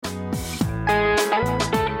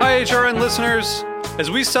HRN listeners.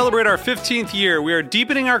 As we celebrate our 15th year, we are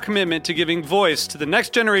deepening our commitment to giving voice to the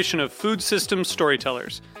next generation of food systems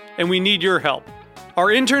storytellers, and we need your help. Our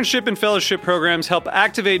internship and fellowship programs help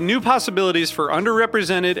activate new possibilities for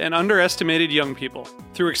underrepresented and underestimated young people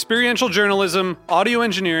through experiential journalism, audio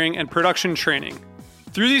engineering, and production training.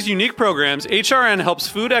 Through these unique programs, HRN helps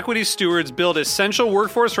food equity stewards build essential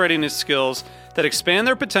workforce readiness skills that expand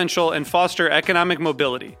their potential and foster economic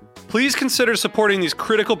mobility. Please consider supporting these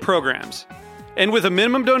critical programs. And with a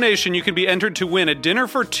minimum donation, you can be entered to win a dinner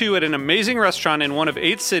for two at an amazing restaurant in one of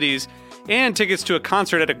 8 cities and tickets to a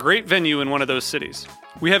concert at a great venue in one of those cities.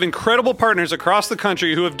 We have incredible partners across the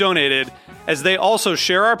country who have donated, as they also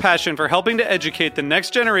share our passion for helping to educate the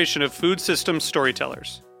next generation of food systems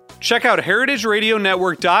storytellers. Check out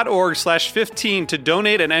heritageradionetwork.org/15 to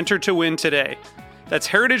donate and enter to win today. That's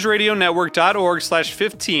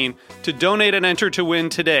heritageradionetwork.org/15 to donate and enter to win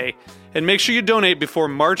today. And make sure you donate before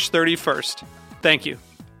March 31st. Thank you.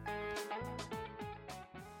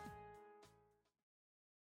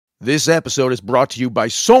 This episode is brought to you by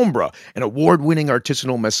Sombra, an award-winning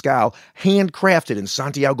artisanal mezcal handcrafted in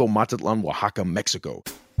Santiago Mazatlan, Oaxaca, Mexico.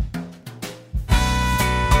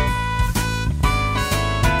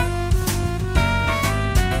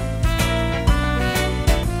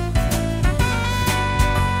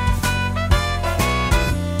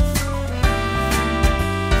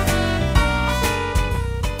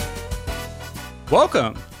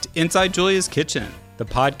 Welcome to Inside Julia's Kitchen, the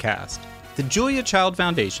podcast, the Julia Child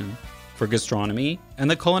Foundation for Gastronomy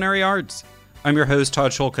and the Culinary Arts. I'm your host,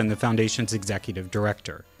 Todd Shulkin, the Foundation's Executive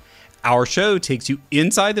Director. Our show takes you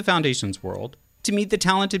inside the Foundation's world to meet the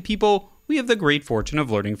talented people we have the great fortune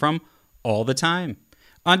of learning from all the time.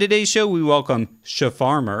 On today's show, we welcome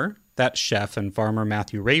Chef-Farmer, that's chef and farmer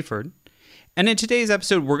Matthew Raiford. And in today's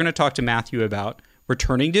episode, we're going to talk to Matthew about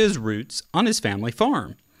returning to his roots on his family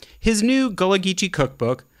farm, his new Gullah Geechee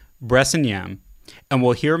cookbook, Breast and Yam, and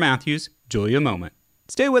we'll hear Matthew's Julia moment.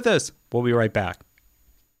 Stay with us. We'll be right back.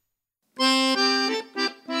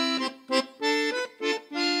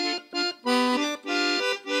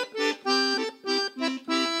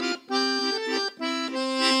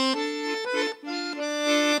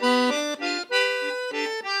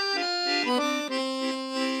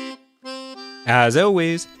 As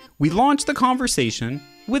always, we launch the conversation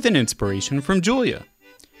with an inspiration from Julia.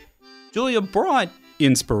 Julia brought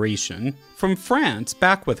inspiration from France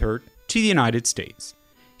back with her to the United States.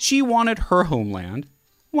 She wanted her homeland,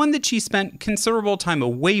 one that she spent considerable time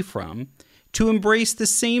away from, to embrace the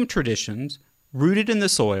same traditions rooted in the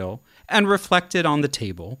soil and reflected on the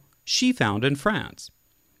table she found in France.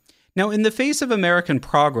 Now, in the face of American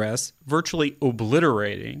progress virtually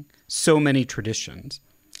obliterating so many traditions,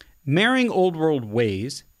 marrying old world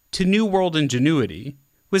ways to new world ingenuity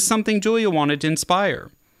was something Julia wanted to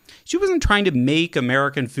inspire. She wasn't trying to make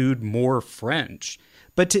American food more French,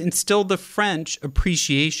 but to instill the French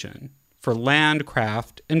appreciation for land,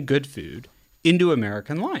 craft, and good food into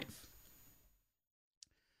American life.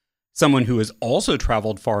 Someone who has also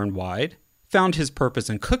traveled far and wide, found his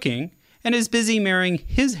purpose in cooking, and is busy marrying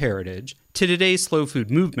his heritage to today's slow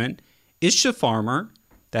food movement is Chef-Farmer,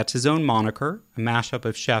 that's his own moniker, a mashup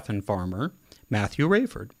of chef and farmer, Matthew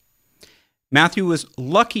Raiford. Matthew was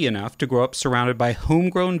lucky enough to grow up surrounded by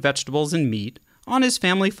homegrown vegetables and meat on his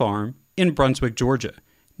family farm in Brunswick, Georgia,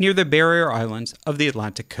 near the barrier islands of the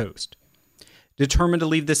Atlantic coast. Determined to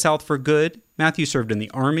leave the South for good, Matthew served in the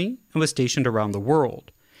Army and was stationed around the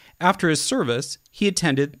world. After his service, he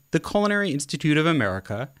attended the Culinary Institute of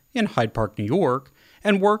America in Hyde Park, New York,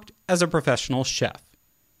 and worked as a professional chef.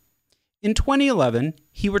 In 2011,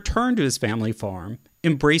 he returned to his family farm,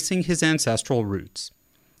 embracing his ancestral roots.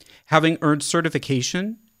 Having earned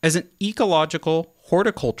certification as an ecological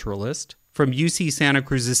horticulturalist from UC Santa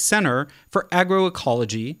Cruz's Center for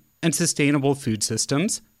Agroecology and Sustainable Food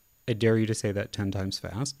Systems, I dare you to say that 10 times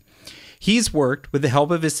fast, he's worked with the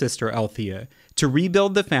help of his sister Althea to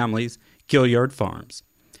rebuild the family's Gilliard farms.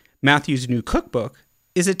 Matthew's new cookbook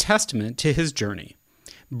is a testament to his journey.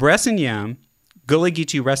 Breast and Yam, Gullah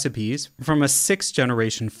Geechee recipes from a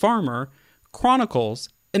 6th-generation farmer, chronicles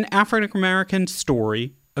an African-American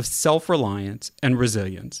story of self-reliance and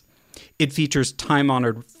resilience. It features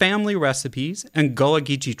time-honored family recipes and Gullah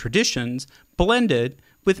Geechee traditions blended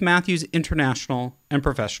with Matthew's international and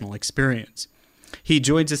professional experience. He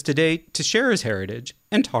joins us today to share his heritage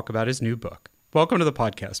and talk about his new book. Welcome to the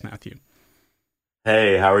podcast, Matthew.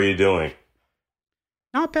 Hey, how are you doing?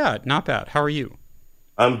 Not bad, not bad. How are you?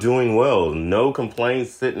 I'm doing well. No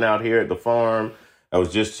complaints sitting out here at the farm. I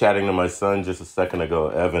was just chatting to my son just a second ago,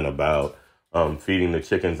 Evan, about feeding the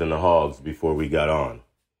chickens and the hogs before we got on.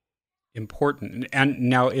 Important. And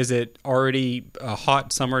now, is it already a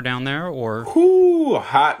hot summer down there, or? Whoo,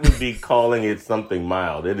 hot would be calling it something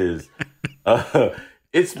mild. It is.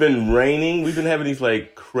 It's been raining. We've been having these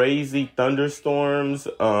like crazy thunderstorms.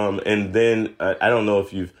 And then I don't know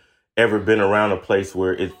if you've ever been around a place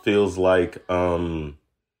where it feels like you're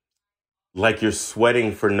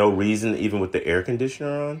sweating for no reason, even with the air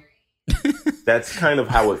conditioner on. That's kind of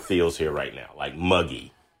how it feels here right now, like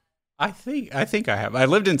muggy. I think I have. I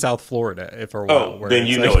lived in South Florida for a while. Oh, then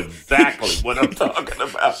you know exactly what I'm talking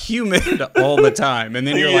about. Humid all the time, and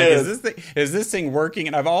then you're like, "Is this thing working?"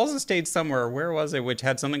 And I've also stayed somewhere. Where was it? Which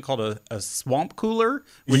had something called a swamp cooler,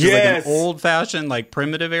 which is like an old-fashioned, like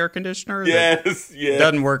primitive air conditioner. Yes,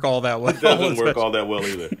 doesn't work all that well. It doesn't work all that well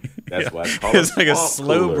either. That's why it's like a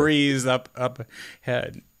slow breeze up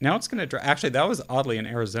ahead. Now it's going to dry. Actually, that was oddly in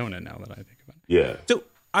Arizona. Now that I think about it. Yeah. So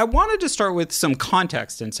I wanted to start with some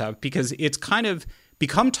context and stuff because it's kind of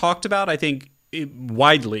become talked about, I think,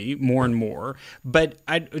 widely more and more. But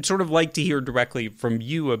I'd sort of like to hear directly from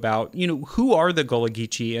you about, who are the Gullah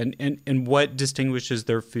Geechee and what distinguishes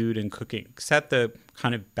their food and cooking. Set the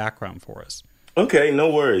kind of background for us. Okay, no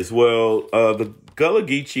worries. Well, the Gullah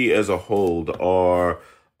Geechee as a whole are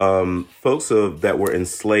folks that were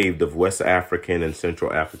enslaved of West African and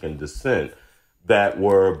Central African descent that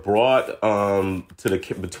were brought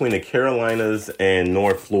between the Carolinas and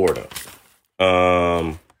North Florida.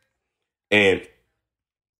 And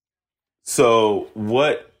so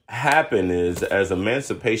what happened is, as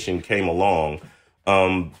emancipation came along,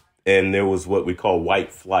 and there was what we call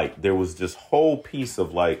white flight, there was this whole piece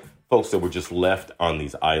of like folks that were just left on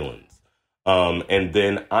these islands. And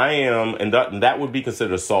then that would be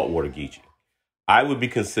considered a saltwater Geechee. I would be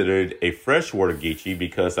considered a freshwater Geechee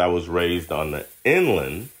because I was raised on the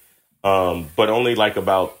inland, but only like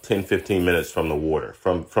about 10, 15 minutes from the water,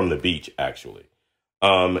 from the beach, actually.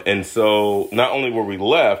 And so not only were we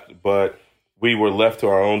left, but we were left to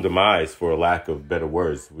our own demise, for a lack of better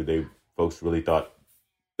words. Folks really thought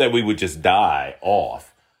that we would just die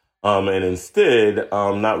off. And instead,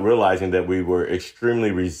 not realizing that we were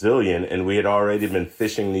extremely resilient and we had already been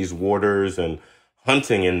fishing these waters and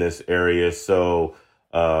hunting in this area, so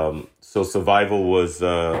survival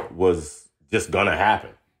was just gonna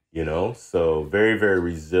happen, So very, very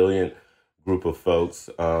resilient group of folks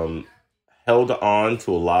held on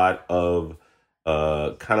to a lot of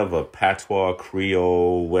kind of a patois,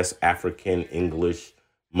 Creole, West African English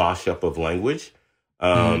mashup of language.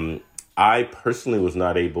 I personally was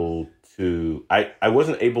not able to. I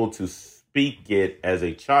wasn't able to speak it as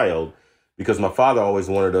a child, because my father always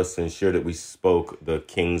wanted us to ensure that we spoke the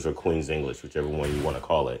King's or Queen's English, whichever one you want to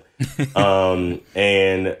call it.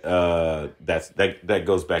 That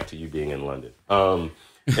goes back to you being in London.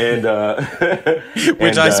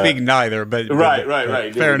 Which I speak neither, but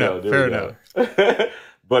right. Fair enough.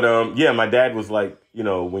 But my dad was like,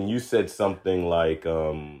 when you said something like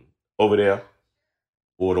over there,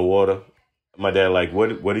 or the water, my dad like,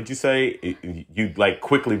 what did you say? You'd like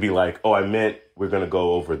quickly be like, oh, I meant we're gonna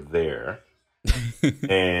go over there.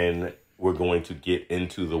 And we're going to get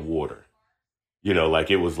into the water.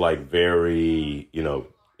 Like it was like very,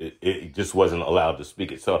 it just wasn't allowed to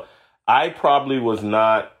speak it. So I probably was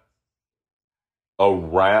not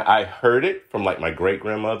around. I heard it from like my great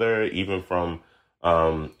grandmother, even from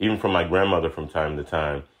my grandmother from time to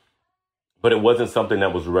time, but it wasn't something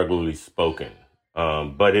that was regularly spoken.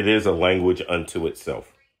 But it is a language unto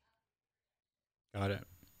itself. Got it.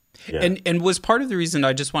 Yeah. And was part of the reason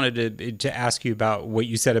I just wanted to ask you about what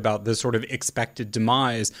you said about the sort of expected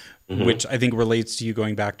demise, which I think relates to you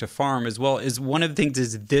going back to farm as well, is one of the things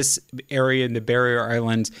is this area in the Barrier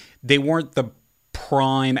Islands, they weren't the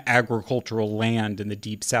prime agricultural land in the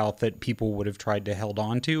Deep South that people would have tried to hold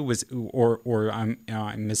on to, or I'm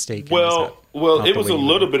mistaken? Well, it was a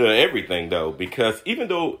little bit of everything, though, because even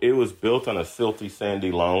though it was built on a silty,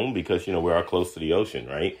 sandy loam, because, we are close to the ocean,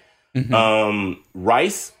 right?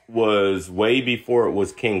 Rice was way before it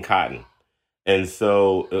was king cotton. And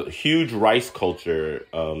so a huge rice culture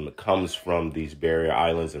comes from these barrier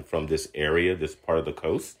islands and from this area, this part of the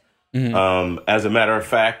coast. As a matter of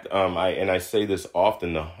fact, I say this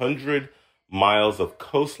often, the 100 miles of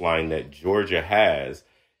coastline that Georgia has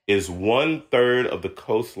is 1/3 of the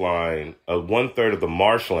coastline, 1/3 of the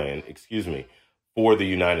marshland, for the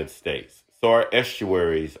United States. So our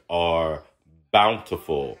estuaries are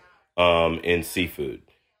bountiful in seafood.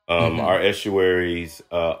 Our estuaries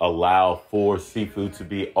allow for seafood to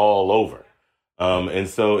be all over. And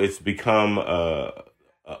so it's become a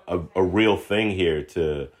real thing here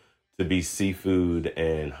to be seafood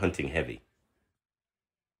and hunting heavy.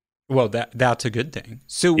 Well, that's a good thing.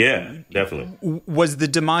 So Yeah, definitely. Was the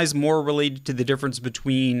demise more related to the difference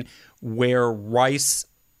between where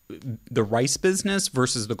the rice business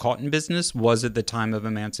versus the cotton business was at the time of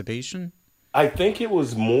emancipation? I think it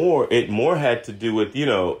more had to do with,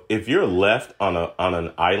 if you're left on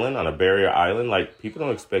an island, on a barrier island, like, people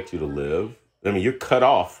don't expect you to live. I mean, you're cut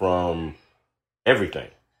off from everything.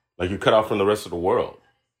 Like, you're cut off from the rest of the world.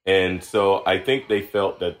 And so I think they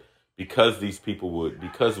felt that because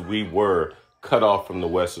we were cut off from the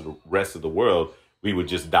rest of the world, we would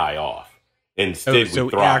just die off. Instead, we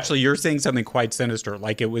thrive. Actually, you're saying something quite sinister,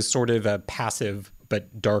 like it was sort of a passive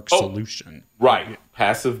but dark solution. Right.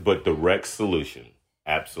 Passive but direct solution.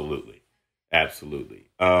 Absolutely.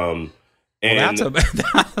 And that's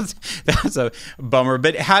a bummer.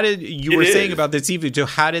 But how did you were saying about the seafood? So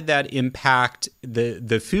how did that impact the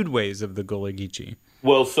foodways of the Gullah Geechee?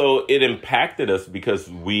 Well, so it impacted us because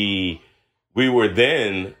we were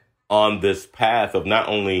then on this path of not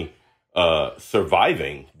only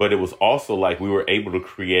surviving, but it was also like we were able to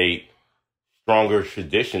create stronger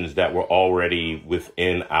traditions that were already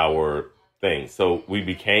within our thing. So we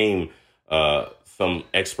became some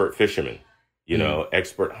expert fishermen,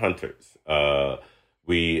 expert hunters.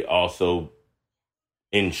 We also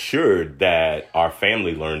ensured that our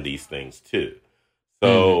family learned these things too.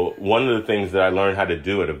 So one of the things that I learned how to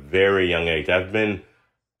do at a very young age,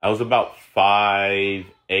 I was about 5'8",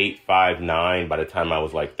 5'9" by the time I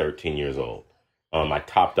was like 13 years old. I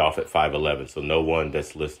topped off at 5'11", so no one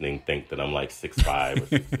that's listening think that I'm like 6'5" or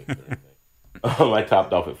 6'6" or anything. I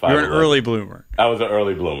topped off at 5'11". You're an early bloomer. I was an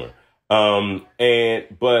early bloomer.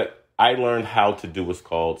 But I learned how to do what's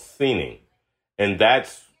called seining. And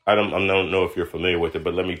that's, I don't know if you're familiar with it,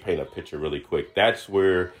 but let me paint a picture really quick. That's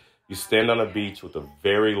where you stand on a beach with a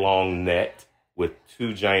very long net with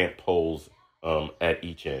two giant poles at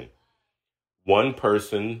each end. One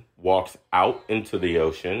person walks out into the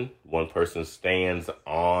ocean. One person stands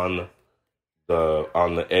on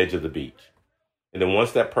the edge of the beach. And then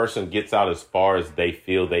once that person gets out as far as they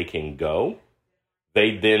feel they can go,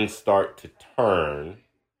 they then start to turn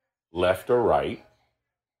left or right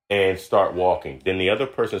and start walking. Then the other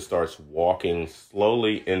person starts walking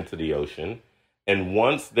slowly into the ocean. And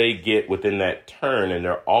once they get within that turn and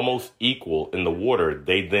they're almost equal in the water,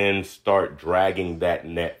 they then start dragging that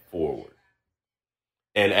net forward.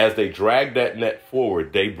 And as they drag that net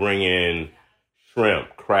forward, they bring in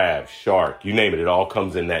shrimp, crab, shark, you name it. It all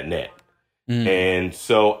comes in that net. And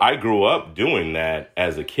so I grew up doing that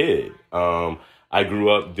as a kid. I grew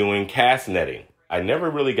up doing cast netting. I never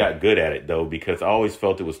really got good at it, though, because I always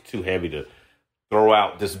felt it was too heavy to throw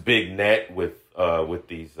out this big net with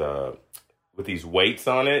these weights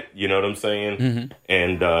on it. You know what I'm saying? Mm-hmm.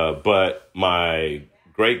 And but my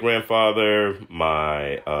great-grandfather,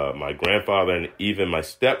 my grandfather, and even my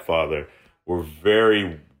stepfather were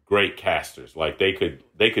very great casters. Like they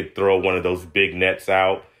could throw one of those big nets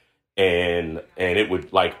out, and it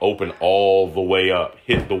would like open all the way up,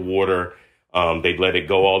 hit the water. They'd let it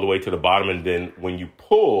go all the way to the bottom, and then when you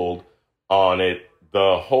pulled on it,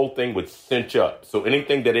 the whole thing would cinch up. So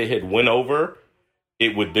anything that it had went over,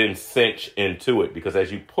 it would then cinch into it, because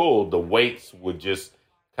as you pulled, the weights would just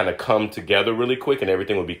kind of come together really quick and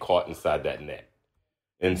everything would be caught inside that net.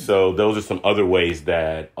 And so those are some other ways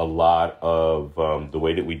that a lot of the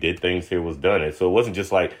way that we did things here was done. And so it wasn't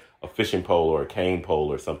just like a fishing pole or a cane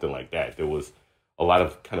pole or something like that. There was a lot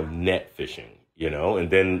of kind of net fishing, and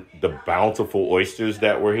then the bountiful oysters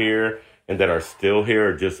that were here and that are still here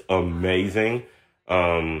are just amazing.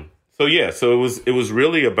 So it was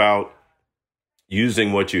really about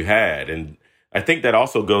using what you had. And I think that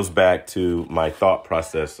also goes back to my thought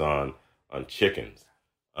process on chickens.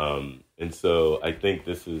 And so I think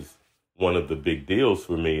this is one of the big deals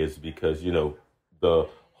for me, is because, the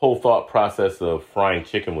whole thought process of frying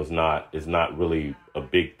chicken is not really a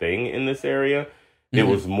big thing in this area. Mm-hmm. It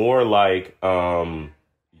was more like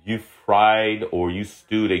you fried or you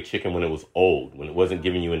stewed a chicken when it was old, when it wasn't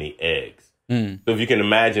giving you any eggs. Mm. So if you can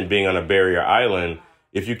imagine being on a barrier island,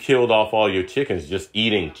 if you killed off all your chickens just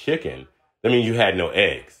eating chicken, that means you had no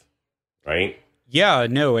eggs, right? Yeah,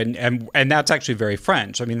 no, and that's actually very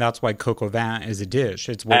French. I mean, that's why coq au vin is a dish.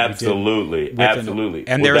 It's what absolutely.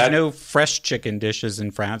 And there's no fresh chicken dishes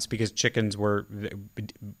in France because chickens were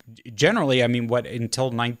generally, I mean,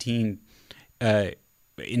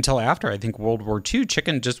 until after I think World War II,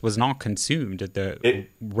 chicken just was not consumed at the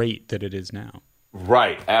rate that it is now.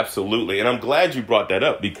 Right, absolutely, and I'm glad you brought that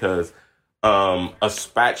up, because a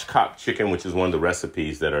spatchcock chicken, which is one of the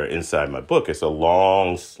recipes that are inside my book, it's a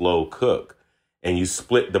long, slow cook. And you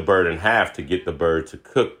split the bird in half to get the bird to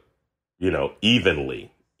cook,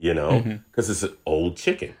 evenly, because it's an old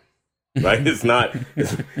chicken. right? It's not.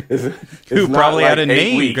 It's Who not probably like had a 8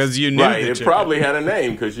 name weeks. because you knew right? the It chicken. probably had a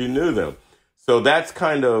name because you knew them. So that's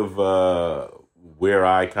kind of where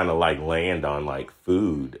I kind of like land on like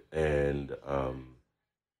food and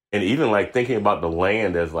even like thinking about the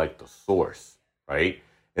land as like the source, right?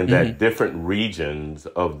 And that different regions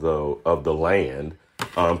of the land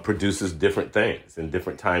produces different things in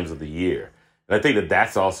different times of the year. And I think that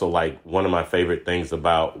that's also like one of my favorite things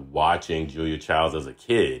about watching Julia Childs as a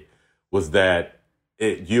kid was that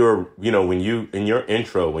when you in your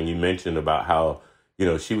intro when you mentioned about how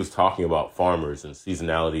she was talking about farmers and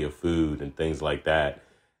seasonality of food and things like that,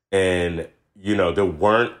 and there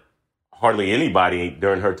weren't hardly anybody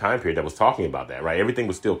during her time period that was talking about that, right? Everything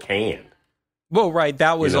was still canned. Well, right.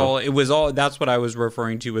 That was You know? all. It was all. That's what I was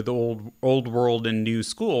referring to with old world and new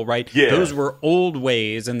school, right? Yeah. Those were old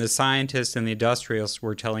ways, and the scientists and the industrialists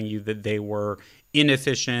were telling you that they were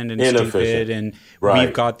inefficient and stupid, and Right.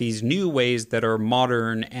 we've got these new ways that are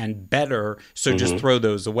modern and better. So just throw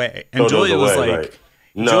those away. And Throw those Julia was away, like. right.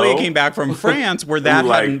 No. Julia came back from France where that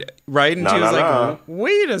Like, hadn't, right? And no, she was no, like, no.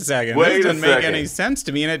 wait a second. Wait this a doesn't make second. any sense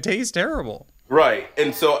to me, and it tastes terrible. Right.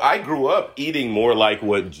 And so I grew up eating more like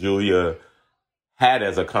what Julia had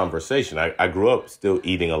as a conversation. I grew up still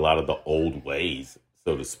eating a lot of the old ways,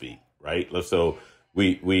 so to speak, right? So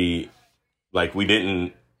we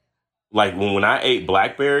didn't, like when I ate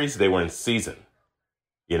blackberries, they were in season.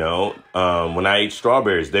 When I ate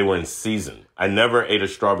strawberries, they were in season. I never ate a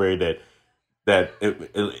strawberry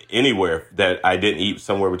anywhere that I didn't eat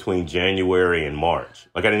somewhere between January and March.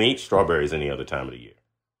 Like I didn't eat strawberries any other time of the year.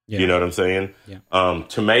 Yeah. You know what I'm saying? Yeah.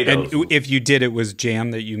 Tomatoes. And if you did, it was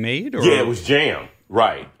jam that you made? Or? Yeah, it was jam.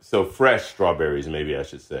 Right. So fresh strawberries, maybe I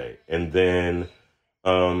should say. And then,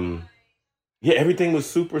 everything was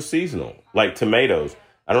super seasonal. Like tomatoes.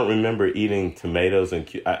 I don't remember eating tomatoes and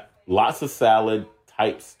lots of salad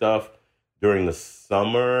type stuff during the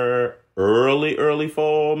summer, early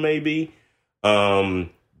fall, maybe. But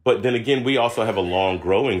then again, we also have a long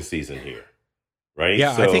growing season here. Right?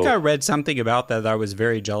 Yeah, So, I think I read something about that I was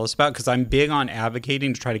very jealous about because I'm big on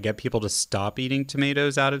advocating to try to get people to stop eating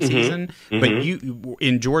tomatoes out of season. But you,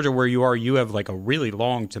 in Georgia, where you are, you have like a really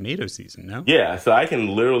long tomato season, no? Yeah, so I can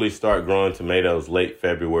literally start growing tomatoes late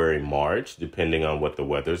February, March, depending on what the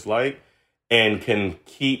weather's like, and can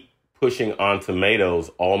keep pushing on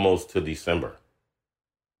tomatoes almost to December.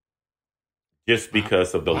 Just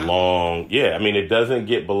because of the long, it doesn't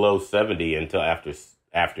get below 70 until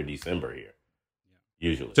after December here.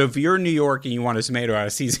 Usually. So if you're in New York and you want a tomato out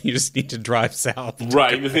of season, you just need to drive south.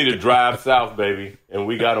 Right, you just need to drive south, baby, and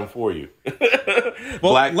we got them for you.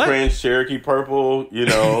 Black Prince, Cherokee Purple,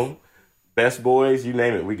 Best Boys, you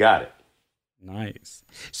name it, we got it. Nice.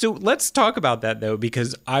 So let's talk about that, though,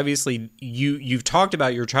 because obviously you've talked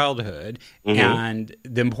about your childhood and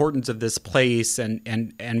the importance of this place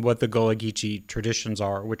and what the Gullah Geechee traditions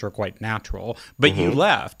are, which are quite natural. But you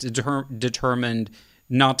left determined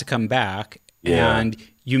not to come back. Yeah. And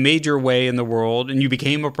you made your way in the world and you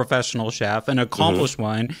became a professional chef, an accomplished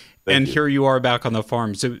one. Thank you. Here you are back on the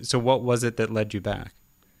farm. So what was it that led you back?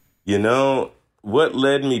 What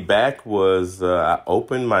led me back was I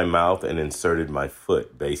opened my mouth and inserted my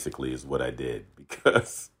foot, basically, is what I did.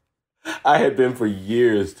 Because I had been for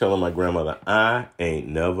years telling my grandmother, I ain't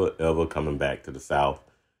never, ever coming back to the South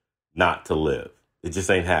not to live. It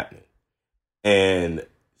just ain't happening. And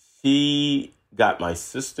she got my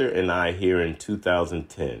sister and I here in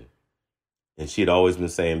 2010. And she'd always been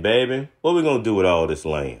saying, baby, what are we going to do with all this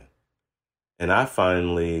land? And I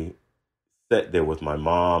finally sat there with my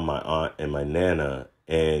mom, my aunt, and my nana.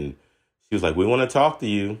 And she was like, we want to talk to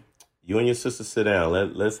you. You and your sister sit down.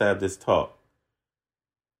 Let's have this talk.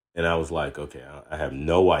 And I was like, okay, I have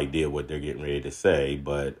no idea what they're getting ready to say,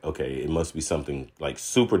 but okay, it must be something like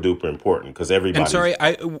super duper important because everybody. And sorry,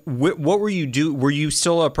 what were you do? Were you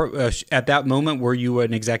still at that moment? Were you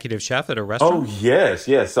an executive chef at a restaurant? Oh yes.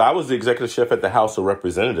 So I was the executive chef at the House of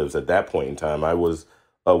Representatives at that point in time. I was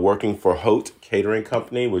working for Hote Catering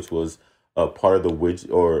Company, which was a part of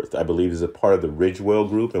I believe is a part of the Ridgewell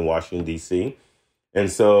Group in Washington D.C.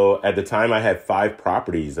 And so at the time, I had 5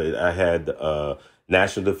 properties. I had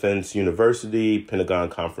National Defense University, Pentagon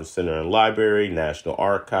Conference Center and Library, National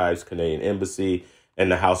Archives, Canadian Embassy, and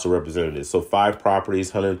the House of Representatives. So 5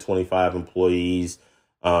 properties, 125 employees,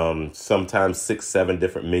 sometimes 6-7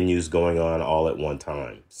 different menus going on all at one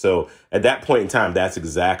time. So at that point in time, that's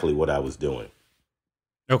exactly what I was doing.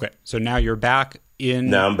 Okay, so now you're back in.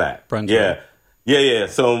 Now I'm back. Brunswick. Yeah.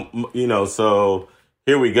 So so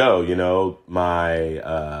here we go. My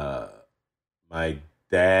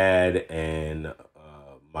dad and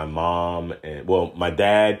my mom and my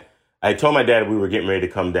dad I told my dad we were getting ready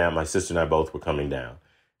to come down. My sister and I both were coming down.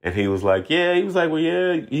 And he was like, yeah. He was like, well,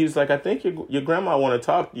 yeah. He was like, I think your grandma want to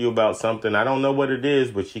talk to you about something. I don't know what it is,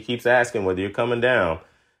 but she keeps asking whether you're coming down.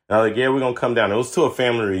 And I was like, yeah, we're going to come down. It was to a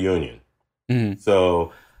family reunion. Mm-hmm.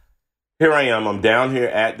 So here I am. I'm down here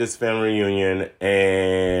at this family reunion.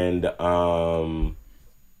 And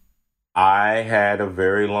I had a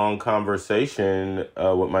very long conversation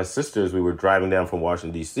with my sisters. We were driving down from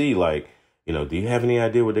Washington, D.C., like, you know, do you have any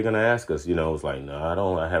idea what they're going to ask us? You know, it was like,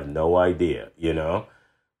 no, I have no idea, you know.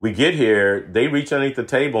 We get here, they reach underneath the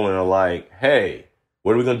table and are like, hey,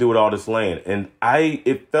 what are we going to do with all this land? And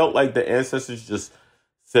it felt like the ancestors just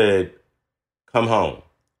said, come home.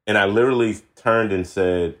 And I literally turned and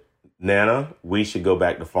said, Nana, we should go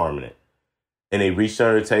back to farming it. And they reached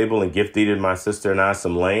under the table and gift-deeded my sister and I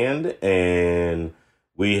some land. And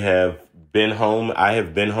we have been home. I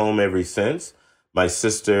have been home ever since. My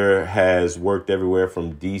sister has worked everywhere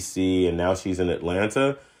from D.C. and now she's in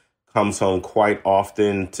Atlanta. Comes home quite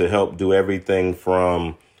often to help do everything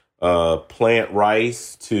from plant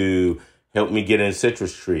rice to help me get in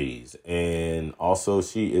citrus trees. And also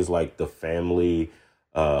she is like the family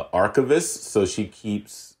archivist. So she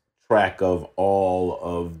keeps track of all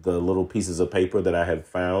of the little pieces of paper that I have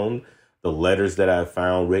found, the letters that I've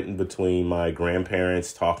found written between my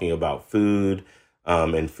grandparents talking about food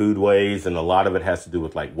and foodways. And a lot of it has to do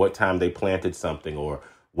with like what time they planted something or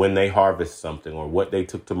when they harvest something or what they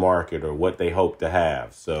took to market or what they hope to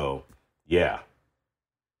have. So, yeah.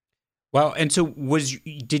 Wow. And so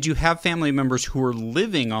did you have family members who were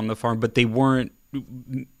living on the farm, but they weren't,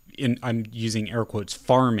 I'm using air quotes,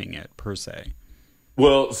 farming it per se?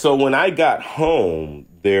 Well, so when I got home,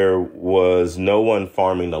 there was no one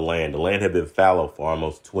farming the land. The land had been fallow for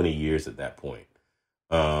almost 20 years at that point.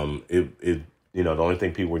 The only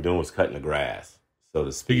thing people were doing was cutting the grass, so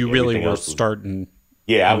to speak. So you really were starting...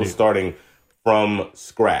 Yeah, I was starting from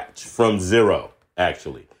scratch, from zero,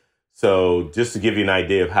 actually. So just to give you an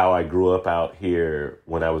idea of how I grew up out here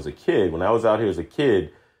when I was a kid, when I was out here as a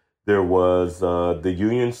kid, there was the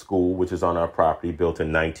Union School, which is on our property, built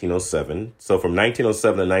in 1907. So from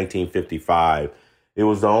 1907 to 1955, it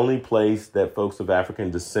was the only place that folks of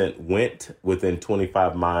African descent went within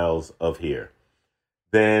 25 miles of here.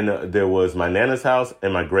 Then there was my Nana's house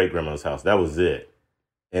and my great-grandma's house. That was it.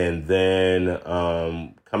 And then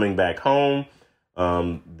coming back home,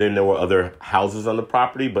 then there were other houses on the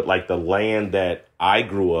property. But like the land that I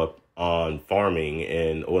grew up on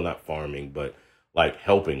farming not farming, but like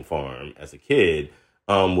helping farm as a kid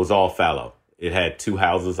was all fallow. It had 2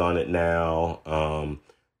 houses on it now.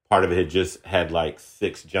 Part of it had just had like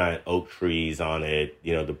 6 giant oak trees on it.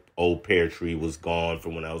 You know, the old pear tree was gone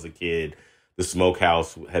from when I was a kid. The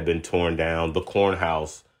smokehouse had been torn down. The corn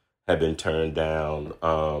house had been torn down.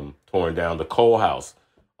 The coal house,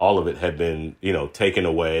 all of it had been, taken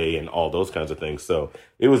away and all those kinds of things. So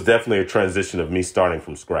it was definitely a transition of me starting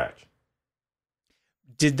from scratch.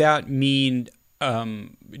 Did that mean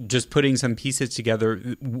just putting some pieces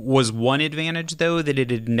together? Was one advantage, though, that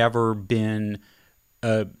it had never been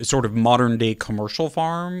a sort of modern day commercial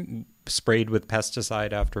farm sprayed with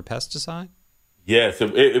pesticide after pesticide? Yes,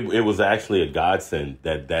 it was actually a godsend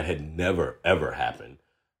that had never, ever happened.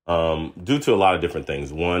 Due to a lot of different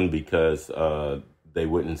things. One, because they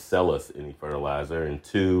wouldn't sell us any fertilizer. And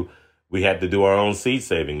 2, we had to do our own seed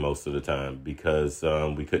saving most of the time because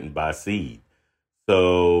we couldn't buy seed.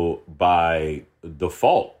 So by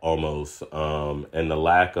default, almost, and the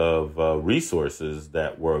lack of resources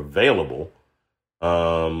that were available,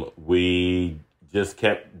 we just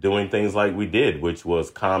kept doing things like we did, which was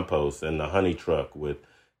compost and the honey truck with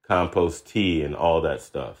compost tea and all that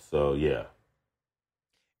stuff. So, yeah.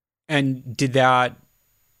 And did that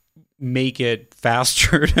make it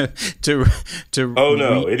faster to Oh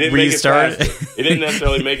no, it didn't restart? Make it faster. It didn't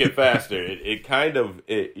necessarily make it faster.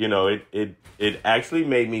 It actually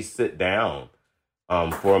made me sit down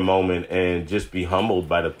for a moment and just be humbled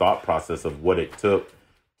by the thought process of what it took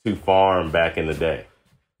to farm back in the day.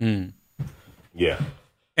 Mm. Yeah.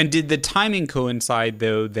 And did the timing coincide,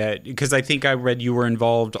 though, that because I think I read you were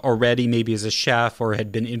involved already maybe as a chef or had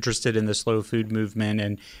been interested in the slow food movement,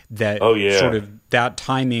 and that sort of that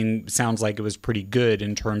timing sounds like it was pretty good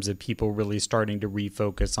in terms of people really starting to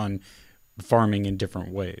refocus on farming in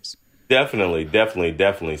different ways.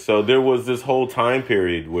 Definitely. So there was this whole time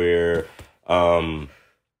period where, for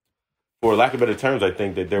lack of better terms, I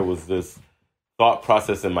think that there was this thought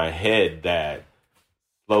process in my head that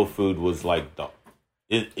slow food was like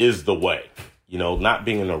it is the way, not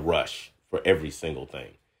being in a rush for every single thing.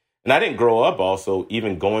 And I didn't grow up also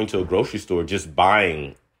even going to a grocery store, just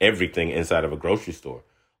buying everything inside of a grocery store.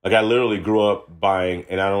 Like I literally grew up buying,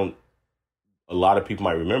 and I don't a lot of people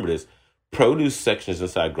might remember this, produce sections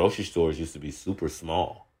inside grocery stores used to be super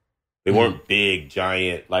small. They weren't big,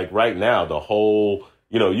 giant. Like right now, the whole,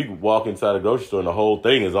 you can walk inside a grocery store and the whole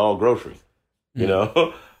thing is all groceries, you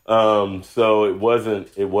know? So it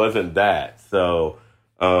wasn't that. So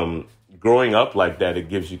growing up like that, it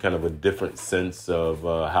gives you kind of a different sense of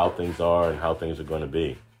how things are and how things are going to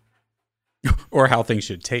be. Or how things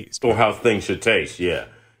should taste. Or how things should taste, yeah.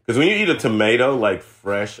 Because when you eat a tomato, like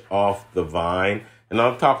fresh off the vine, and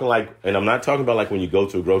I'm not talking about like when you go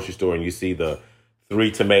to a grocery store and you see the 3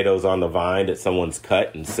 tomatoes on the vine that someone's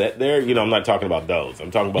cut and set there. I'm not talking about those. I'm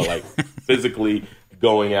talking about like physically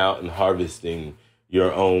going out and harvesting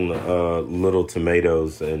your own little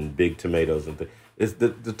tomatoes and big tomatoes and things.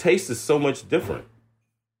 The taste is so much different.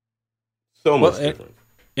 So much different.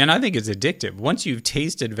 And I think it's addictive. Once you've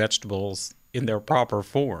tasted vegetables in their proper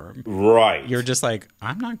form, right, you're just like,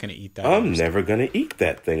 I'm not going to eat that. I'm never going to eat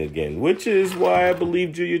that thing again, which is why I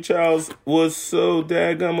believe Julia Childs was so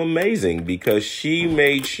daggum amazing, because she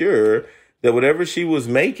made sure that whatever she was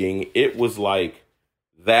making, it was like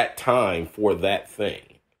that time for that thing.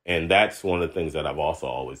 And that's one of the things that I've also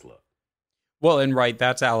always loved. Well, and right,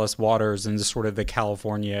 that's Alice Waters and sort of the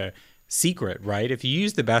California secret, right? If you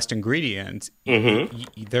use the best ingredients,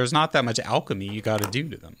 there's not that much alchemy you got to do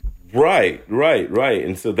to them. Right.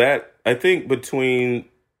 And so that, I think between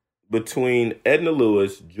Edna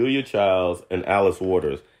Lewis, Julia Childs, and Alice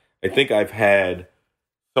Waters, I think I've had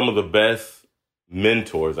some of the best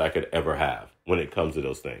mentors I could ever have when it comes to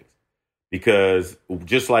those things. Because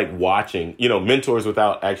just like watching, mentors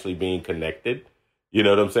without actually being connected, you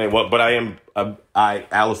know what I'm saying? Well, but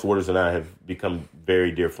Alice Waters and I have become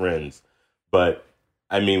very dear friends. But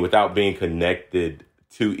I mean, without being connected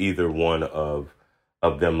to either one of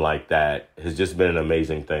them like that has just been an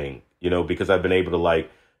amazing thing, because I've been able to like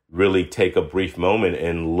really take a brief moment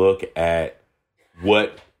and look at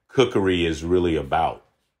what cookery is really about,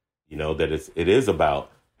 that it is about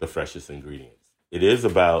the freshest ingredients. It is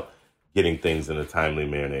about getting things in a timely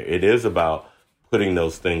manner. It is about putting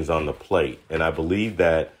those things on the plate. And I believe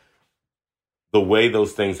that the way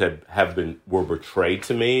those things were portrayed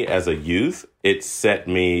to me as a youth, it set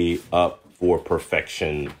me up for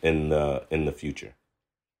perfection in the future.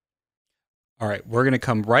 All right, we're going to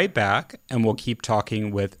come right back, and we'll keep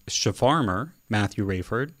talking with chef farmer Matthew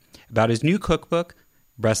Raiford about his new cookbook,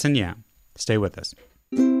 Breast and Yam. Stay with us.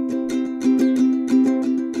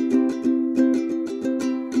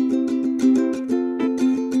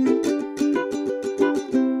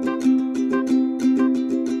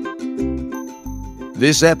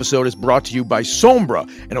 This episode is brought to you by Sombra,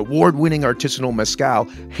 an award-winning artisanal mezcal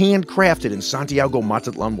handcrafted in Santiago,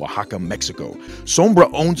 Mazatlan, Oaxaca, Mexico.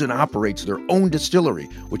 Sombra owns and operates their own distillery,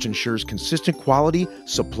 which ensures consistent quality,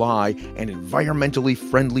 supply, and environmentally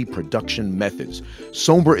friendly production methods.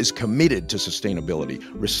 Sombra is committed to sustainability,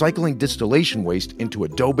 recycling distillation waste into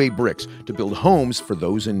adobe bricks to build homes for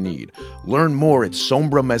those in need. Learn more at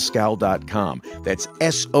sombramezcal.com. That's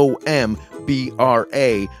SOMBRA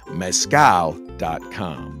mezcal.com.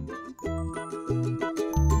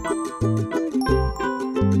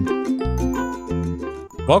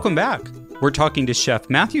 Welcome back. We're talking to Chef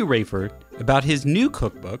Matthew Raiford about his new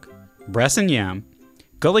cookbook, Breast and Yam,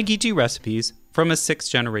 Gullah Geechee Recipes from a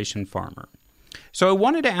Sixth-Generation Farmer. So I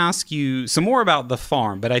wanted to ask you some more about the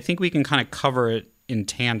farm, but I think we can kind of cover it in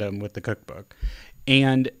tandem with the cookbook.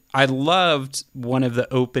 And I loved one of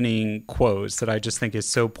the opening quotes that I just think is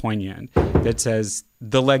so poignant that says,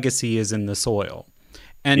 "The legacy is in the soil."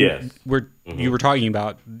 And yes. You were talking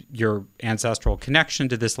about your ancestral connection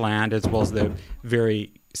to this land, as well as the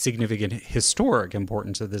very significant historic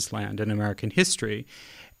importance of this land in American history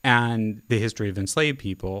and the history of enslaved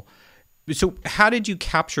people. So how did you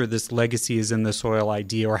capture this legacy is in the soil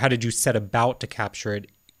idea, or how did you set about to capture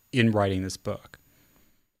it in writing this book?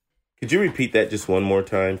 Could you repeat that just one more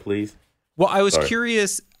time, please? Well, I was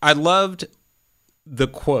curious. I loved the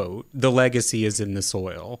quote, "The legacy is in the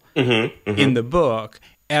soil," in the book.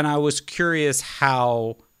 And I was curious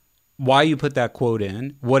why you put that quote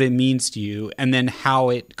in, what it means to you, and then how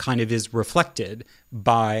it kind of is reflected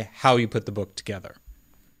by how you put the book together.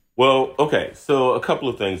 Well, okay. So a couple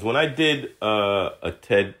of things. When I did a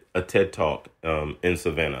TED Talk in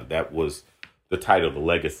Savannah, that was the title, "The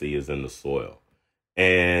Legacy is in the Soil."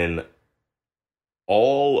 And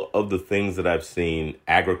all of the things that I've seen,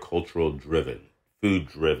 agricultural driven, food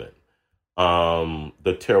driven,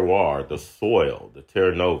 the terroir, the soil, the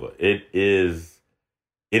terra nova, it is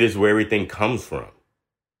where everything comes from.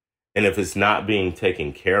 And if it's not being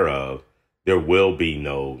taken care of, there will be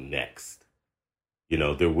no next.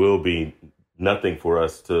 There will be nothing for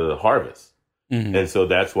us to harvest. And so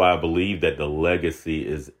that's why I believe that the legacy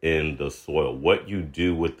is in the soil. What you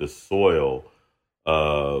do with the soil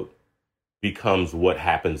becomes what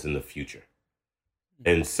happens in the future.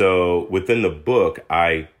 And so within the book,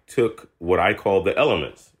 I took what I call the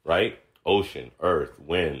elements, right? Ocean, earth,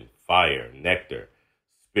 wind, fire, nectar,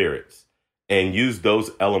 spirits, and used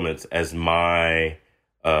those elements as my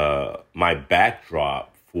my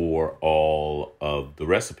backdrop for all of the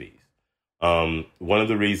recipes. One of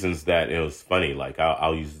the reasons that it was funny, like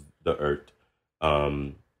I'll use the earth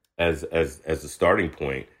as a starting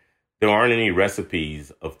point. There aren't any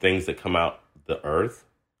recipes of things that come out the earth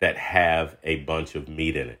that have a bunch of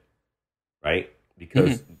meat in it, right?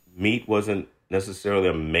 Because meat wasn't necessarily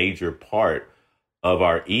a major part of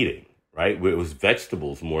our eating, right? It was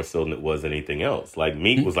vegetables more so than it was anything else. Like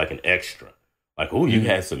meat was like an extra. Like, oh, you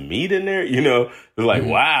had some meat in there? You know, it's like,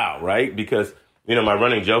 wow, right? Because, you know, my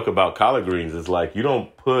running joke about collard greens is like, you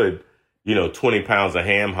don't put, 20 pounds of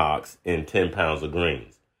ham hocks in 10 pounds of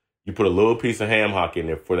greens. You put a little piece of ham hock in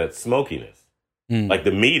there for that smokiness. Like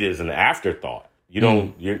the meat is an afterthought. You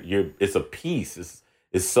don't, it's a piece.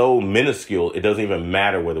 It's so minuscule, it doesn't even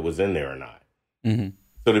matter whether it was in there or not.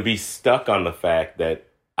 So to be stuck on the fact that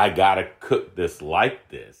I got to cook this like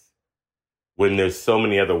this, when there's so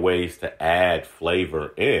many other ways to add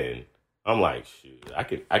flavor in, I'm like, shoot, I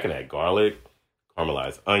can add garlic,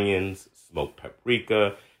 caramelized onions, smoked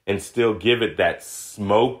paprika, and still give it that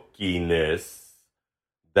smokiness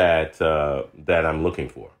that I'm looking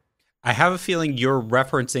for. I have a feeling you're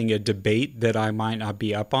referencing a debate that I might not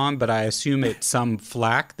be up on, but I assume it's some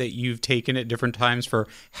flack that you've taken at different times for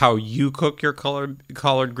how you cook your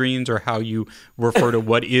collard greens or how you refer to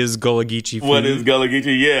what is Gullah Geechee food. What is Gullah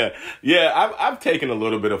Geechee? Yeah. Yeah, I've taken a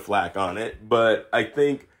little bit of flack on it, but I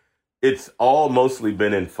think it's all mostly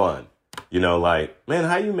been in fun. Like, man,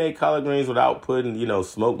 how you make collard greens without putting,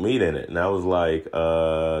 smoked meat in it? And I was like,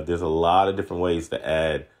 there's a lot of different ways to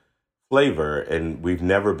add flavor, and we've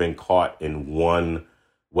never been caught in one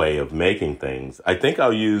way of making things. I think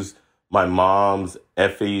I'll use my mom's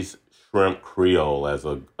Effie's shrimp Creole as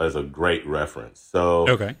a great reference. So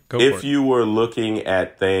okay, if you were looking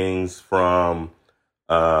at things from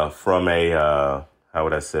a how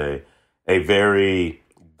would I say, a very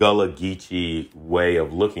Gullah Geechee way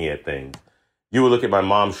of looking at things, you would look at my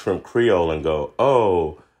mom's shrimp Creole and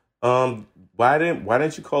go, why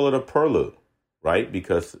didn't you call it a purloo? Right?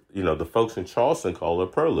 Because, the folks in Charleston call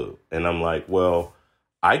it purloo. And I'm like, well,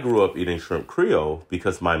 I grew up eating shrimp Creole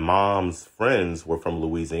because my mom's friends were from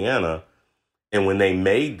Louisiana. And when they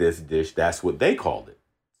made this dish, that's what they called it.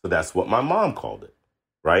 So that's what my mom called it.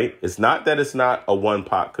 Right? It's not that it's not a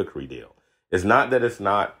one-pot cookery deal. It's not that it's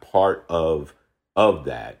not part of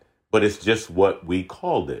that, but it's just what we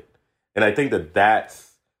called it. And I think that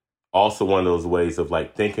that's also one of those ways of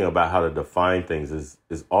like thinking about how to define things is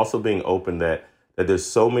also being open that there's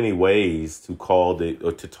so many ways to call it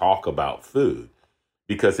or to talk about food.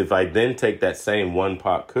 Because if I then take that same one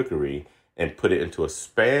pot cookery and put it into a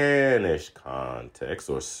Spanish context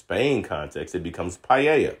or Spain context, it becomes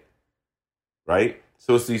paella, right?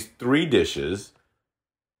 So it's these three dishes,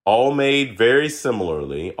 all made very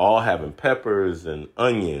similarly, all having peppers and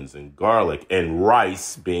onions and garlic and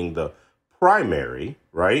rice being the primary,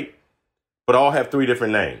 right? But all have three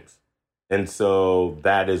different names. And so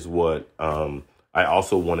that is what I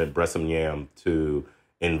also wanted Bressam Yam to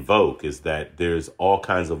invoke, is that there's all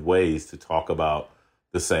kinds of ways to talk about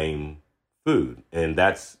the same food. And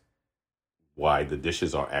that's why the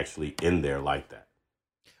dishes are actually in there like that.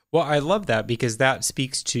 Well, I love that because that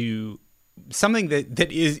speaks to something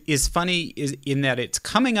that is funny is in that it's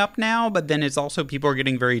coming up now, but then it's also people are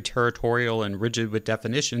getting very territorial and rigid with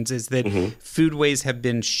definitions, is that foodways have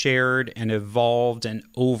been shared and evolved and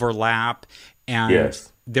overlap. And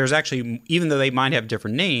there's actually, even though they might have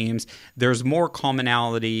different names, there's more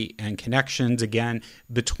commonality and connections, again,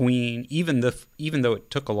 between, even though it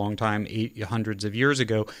took a long time, hundreds of years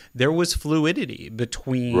ago, there was fluidity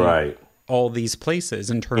between all these places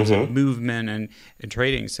in terms of movement and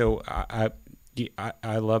trading. So I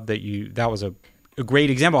love that that was a great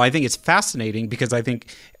example. I think it's fascinating because I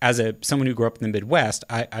think as someone who grew up in the Midwest,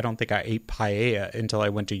 I don't think I ate paella until I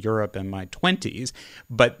went to Europe in my 20s,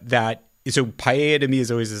 so paella to me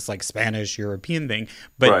is always this like Spanish European thing,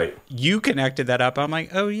 but you connected that up. I'm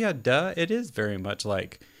like, oh yeah, duh. It is very much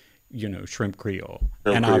like, shrimp Creole.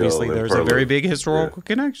 And obviously there's a very big historical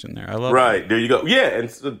connection there. I love that. There you go. Yeah.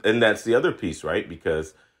 And that's the other piece, right?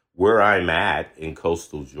 Because where I'm at in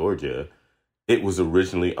coastal Georgia, it was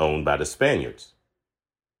originally owned by the Spaniards.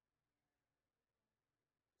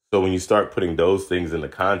 So when you start putting those things into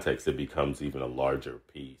context, it becomes even a larger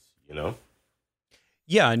piece,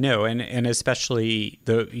 Yeah, no, and especially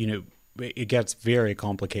it gets very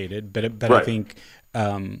complicated, but Right. I think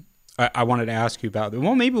I wanted to ask you about,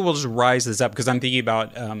 well, maybe we'll just rise this up because I'm thinking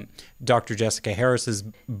about Dr. Jessica Harris's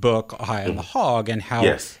book High on the Hog and how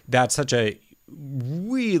Yes. that's such a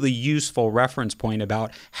really useful reference point about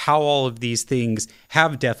how all of these things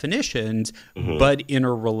have definitions but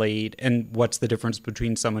interrelate, and what's the difference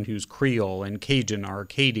between someone who's Creole and Cajun or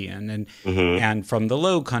Acadian and from the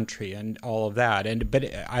Low Country and all of that. But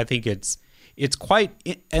I think it's quite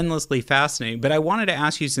endlessly fascinating. But I wanted to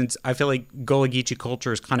ask you, since I feel like Gullah Geechee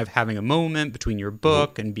culture is kind of having a moment between your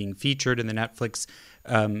book and being featured in the Netflix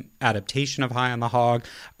adaptation of High on the Hog.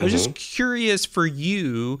 I was just curious for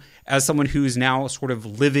you, as someone who's now sort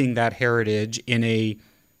of living that heritage in a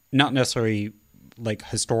not necessarily like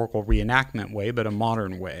historical reenactment way, but a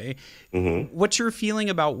modern way. What's your feeling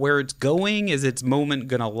about where it's going? Is its moment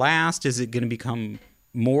going to last? Is it going to become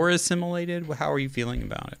more assimilated? How are you feeling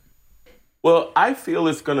about it? Well, I feel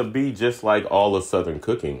it's going to be just like all of Southern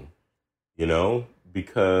cooking,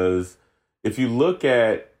 because if you look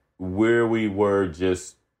at where we were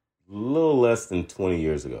just a little less than 20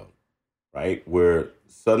 years ago, right, where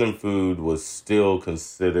Southern food was still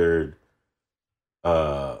considered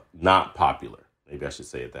not popular. Maybe I should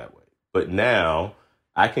say it that way. But now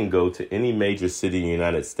I can go to any major city in the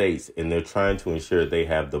United States and they're trying to ensure they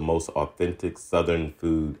have the most authentic Southern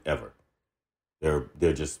food ever. They're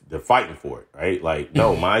fighting for it, right? Like,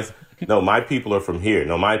 my people are from here.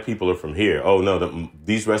 No, my people are from here. Oh no,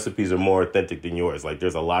 these recipes are more authentic than yours. Like,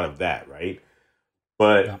 there's a lot of that, right?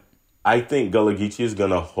 But I think Gullah Geechee is going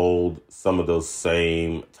to hold some of those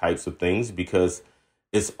same types of things because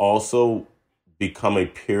it's also become a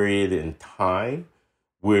period in time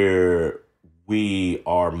where we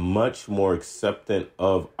are much more acceptant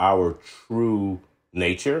of our true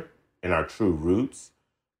nature and our true roots.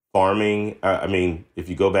 Farming, if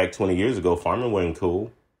you go back 20 years ago, farming wasn't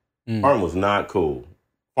cool. Farming was not cool.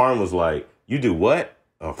 Farming was like, you do what?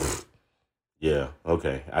 Oh, yeah,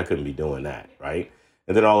 okay, I couldn't be doing that, right?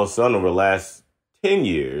 And then all of a sudden, over the last 10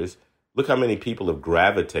 years, look how many people have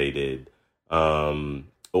gravitated,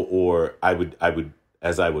 or I would,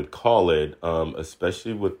 as I would call it,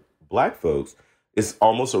 especially with Black folks, it's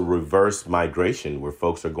almost a reverse migration where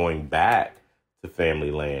folks are going back to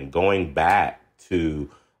family land, going back to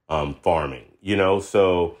farming,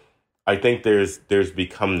 so I think there's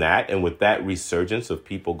become that. And with that resurgence of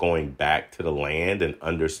people going back to the land and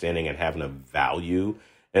understanding and having a value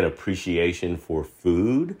and appreciation for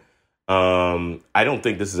food, I don't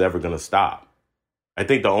think this is ever going to stop. I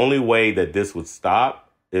think the only way that this would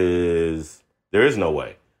stop is there is no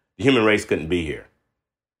way. The human race couldn't be here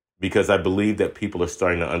because I believe that people are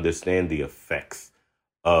starting to understand the effects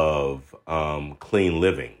of clean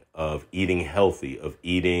living, of eating healthy, of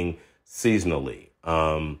eating seasonally.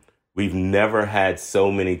 We've never had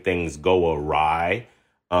so many things go awry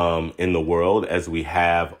in the world as we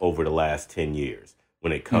have over the last 10 years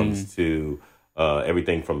when it comes to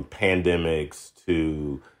everything from pandemics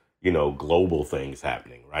to, global things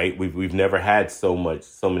happening, right? We've never had so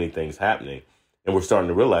many things happening. And we're starting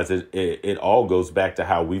to realize it all goes back to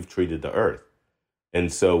how we've treated the earth.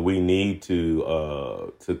 And so we need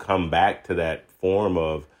to come back to that form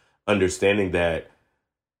of understanding that,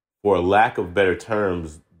 for lack of better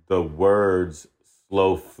terms, the words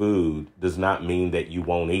slow food does not mean that you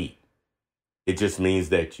won't eat. It just means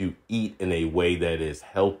that you eat in a way that is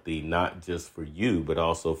healthy, not just for you, but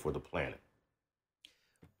also for the planet.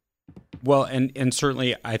 Well, and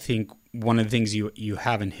certainly I think one of the things you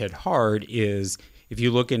haven't hit hard is if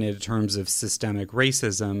you look in it in terms of systemic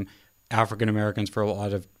racism, African Americans, for a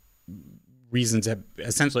lot of reasons, have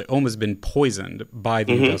essentially almost been poisoned by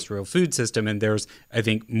the industrial food system. And there's, I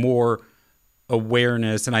think, more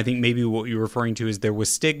awareness. And I think maybe what you're referring to is there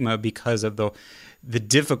was stigma because of the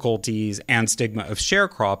difficulties and stigma of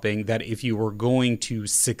sharecropping, that if you were going to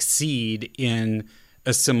succeed in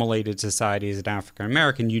assimilated society as an African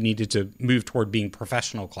American, you needed to move toward being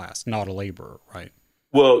professional class, not a laborer, right?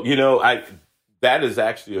 Well, that is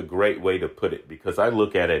actually a great way to put it, because I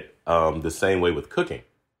look at it the same way with cooking.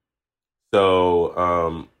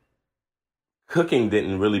 So cooking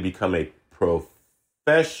didn't really become a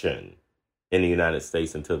profession in the United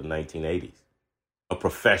States until the 1980s. A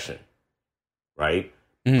profession, right?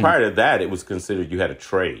 Prior to that, it was considered you had a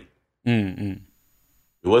trade. It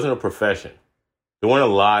wasn't a profession. There weren't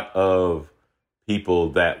a lot of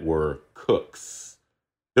people that were cooks.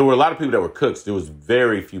 There were a lot of people that were cooks. There was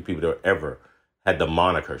very few people that ever had the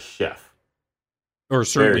moniker chef. Or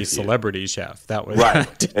certainly celebrity chef. That was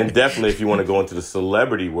right. And definitely if you want to go into the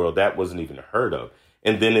celebrity world, that wasn't even heard of.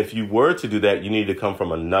 And then if you were to do that, you needed to come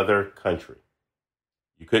from another country.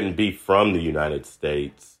 You couldn't be from the United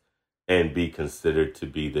States and be considered to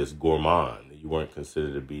be this gourmand. You weren't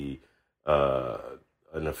considered to be an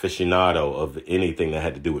aficionado of anything that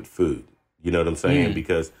had to do with food. You know what I'm saying?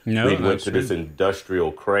 Because we went to this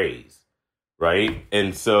industrial craze, right?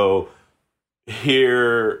 And so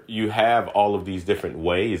here you have all of these different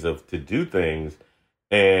ways to do things,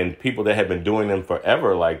 and people that had been doing them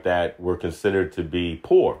forever like that were considered to be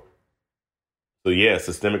poor. So yeah,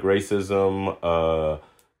 systemic racism,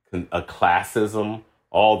 a classism,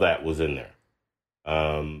 all that was in there.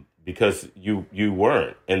 Because you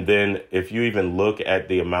weren't. And then if you even look at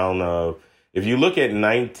the amount of, if you look at the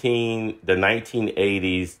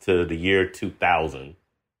 1980s to the year 2000,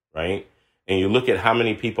 right? And you look at how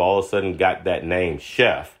many people all of a sudden got that name,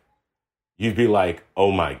 chef, you'd be like,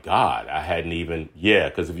 oh my God, I hadn't even,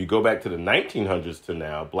 because if you go back to the 1900s to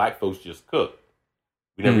now, black folks just cook.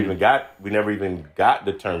 We never even got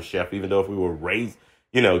the term chef, even though if we were raised,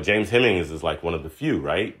 James Hemings is like one of the few,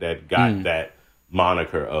 right, that got that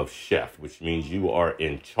moniker of chef, which means you are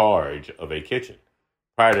in charge of a kitchen.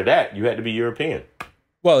 Prior to that, you had to be European.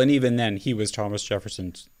 Well, and even then, he was Thomas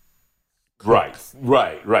Jefferson's cook.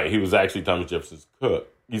 Right. He was actually Thomas Jefferson's cook.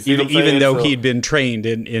 You see even though he'd been trained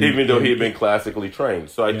even though he had been classically trained.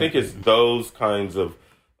 So I think it's those kinds of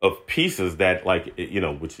pieces that, like,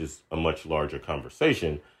 which is a much larger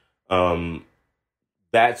conversation.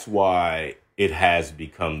 That's why it has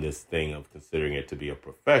become this thing of considering it to be a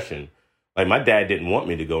profession. Like, my dad didn't want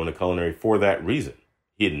me to go into culinary for that reason.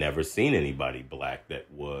 He had never seen anybody black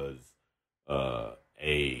that was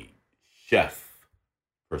a chef,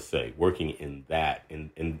 per se, working in that.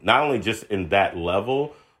 And not only just in that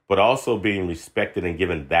level, but also being respected and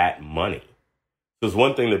given that money. So it's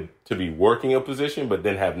one thing to be working a position, but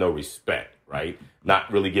then have no respect, right?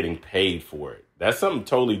 Not really getting paid for it. That's something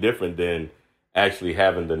totally different than actually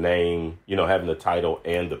having the name, having the title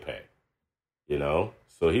and the pay,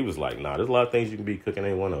 So he was like, nah, there's a lot of things you can be, cooking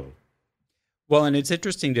ain't one of them. Well, and it's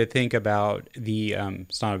interesting to think about the,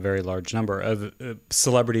 it's not a very large number of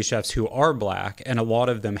celebrity chefs who are black, and a lot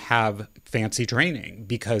of them have fancy training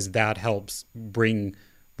because that helps bring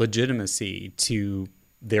legitimacy to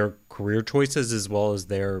their career choices as well as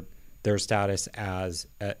their status as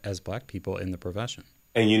black people in the profession.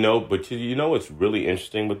 And but what's really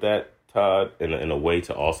interesting with that, Todd, in a way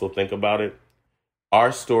to also think about it,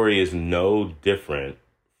 our story is no different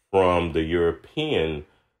from the European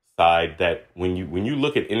side. That when you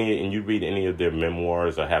look at any and you read any of their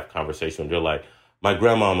memoirs or have conversations, they're like, my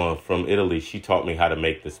grandmama from Italy, she taught me how to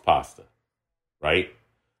make this pasta, right?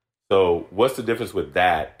 So what's the difference with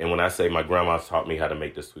that? And when I say my grandma taught me how to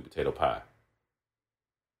make this sweet potato pie,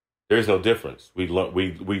 there's no difference. We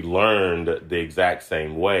learned the exact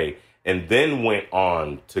same way, and then went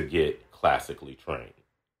on to get classically trained.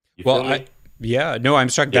 You feel me? I'm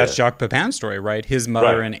struck. That's Jacques Pepin's story, right? His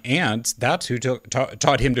mother and aunt, that's who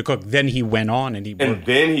taught him to cook. Then he went on and he worked. And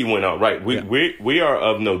then he went on, right. We are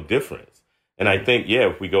of no difference. And I think,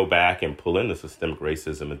 if we go back and pull in the systemic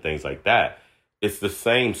racism and things like that, it's the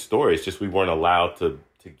same story. It's just we weren't allowed to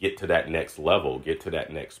get to that next level, get to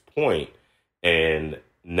that next point. And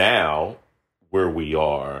now where we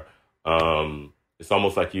are, it's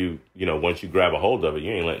almost like once you grab a hold of it,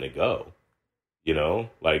 you ain't letting it go.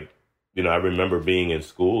 I remember being in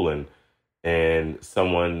school and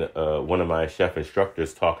someone, one of my chef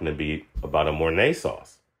instructors, talking to me about a Mornay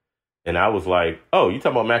sauce. And I was like, oh, you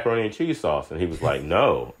talking about macaroni and cheese sauce? And he was like,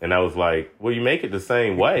 no. And I was like, well, you make it the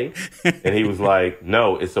same way. And he was like,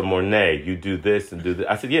 no, it's a Mornay. You do this and do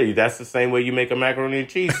that. I said, yeah, that's the same way you make a macaroni and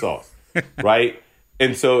cheese sauce, right?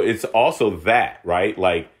 And so it's also that, right?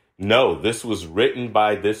 Like, no, this was written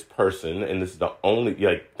by this person, and this is the only,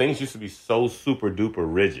 things used to be so super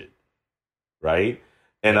duper rigid, right?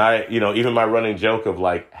 And I, even my running joke of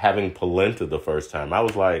like having polenta the first time, I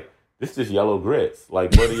was like, this is yellow grits.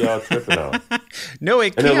 Like, what are y'all tripping on? No,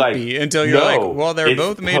 it can't be until you're like, well, they're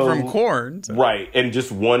both made from corn. So. Right. And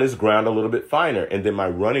just one is ground a little bit finer. And then my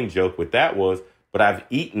running joke with that was, but I've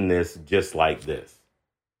eaten this just like this.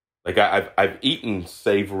 Like I've eaten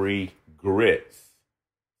savory grits,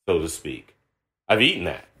 so to speak. I've eaten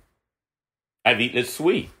that. I've eaten it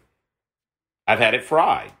sweet. I've had it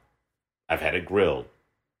fried. I've had it grilled.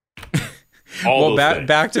 Well,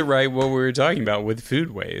 back to what we were talking about with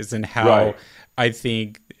foodways and how I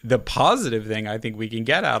think the positive thing I think we can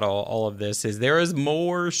get out of all of this is there is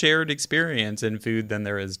more shared experience in food than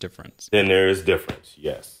there is difference. Then there is difference,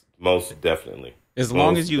 yes, most definitely. As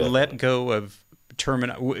long as you let go of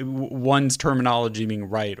one's terminology being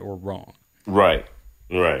right or wrong. Right.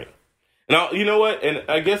 Now, you know what? And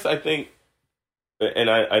I guess I think, and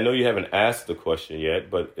I know you haven't asked the question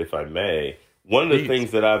yet, but if I may, one of the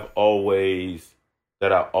things that I always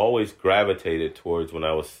gravitated towards when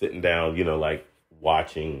I was sitting down, like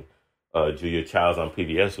watching Julia Childs on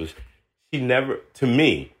PBS was she never, to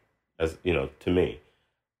me,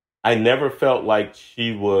 I never felt like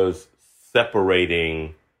she was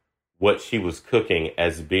separating what she was cooking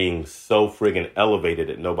as being so friggin' elevated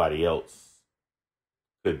that nobody else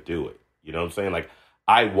could do it. You know what I'm saying? Like,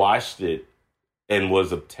 I watched it and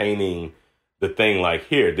was obtaining the thing like,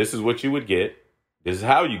 here, this is what you would get. This is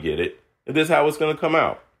how you get it. And this is how it's going to come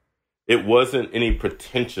out. It wasn't any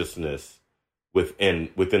pretentiousness within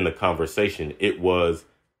the conversation. It was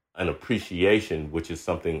an appreciation, which is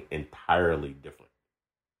something entirely different.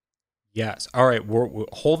 Yes. All right. We'll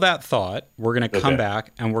hold that thought. We're going to come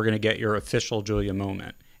back and we're going to get your official Julia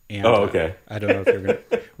moment. And, okay. I don't know if you're going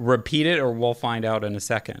to repeat it or we'll find out in a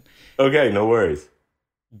second. Okay. No worries.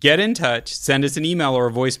 Get in touch. Send us an email or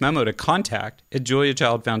a voice memo to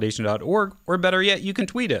contact@juliachildfoundation.org, or better yet, you can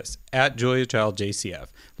tweet us @JuliaChildJCF.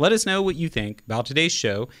 Let us know what you think about today's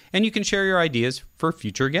show, and you can share your ideas for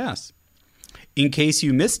future guests. In case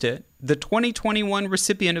you missed it, the 2021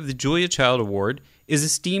 recipient of the Julia Child Award is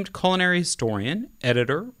esteemed culinary historian,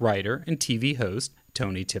 editor, writer, and TV host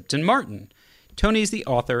Toni Tipton Martin. Toni is the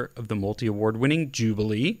author of the multi-award-winning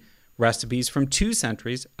Jubilee, Recipes from 2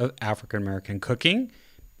 Centuries of African-American Cooking,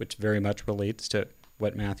 which very much relates to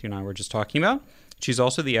what Matthew and I were just talking about. She's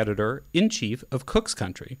also the editor-in-chief of Cook's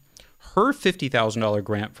Country. Her $50,000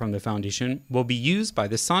 grant from the foundation will be used by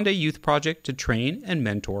the Sunday Youth Project to train and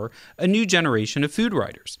mentor a new generation of food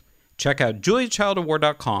writers. Check out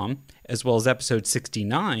juliachildaward.com, as well as episode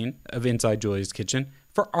 69 of Inside Julia's Kitchen,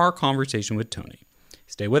 for our conversation with Toni.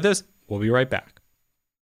 Stay with us. We'll be right back.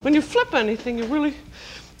 When you flip anything, you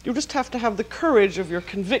just have to have the courage of your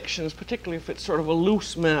convictions, particularly if it's sort of a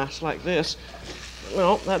loose mass like this.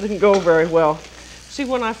 Well, that didn't go very well. See,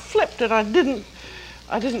 when I flipped it, I didn't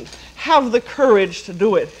have the courage to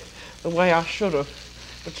do it the way I should have.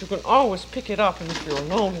 But you can always pick it up, and if you're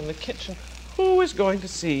alone in the kitchen, who is going to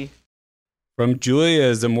see? From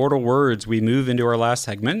Julia's immortal words, we move into our last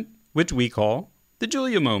segment, which we call the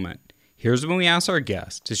Julia Moment. Here's when we ask our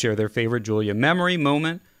guests to share their favorite Julia memory,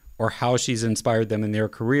 moment, or how she's inspired them in their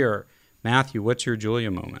career. Matthew, what's your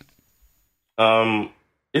Julia moment?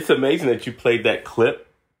 It's amazing that you played that clip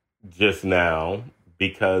just now,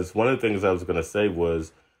 because one of the things I was going to say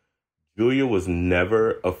was Julia was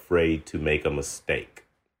never afraid to make a mistake.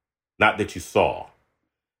 Not that you saw.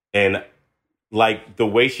 And like the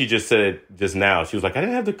way she just said it just now, she was like, I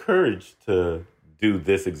didn't have the courage to do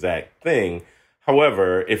this exact thing.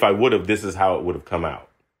 However, if I would have, this is how it would have come out.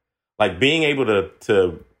 Like being able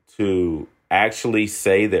to actually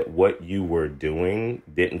say that what you were doing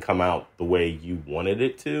didn't come out the way you wanted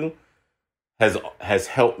it to has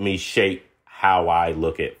helped me shape how I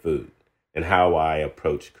look at food and how I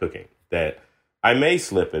approach cooking. That I may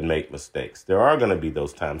slip and make mistakes. There are going to be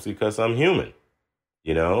those times because I'm human,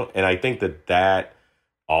 and I think that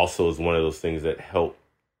also is one of those things that help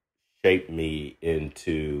shape me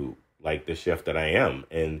into like the chef that I am.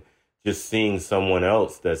 And just seeing someone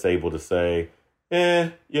else that's able to say,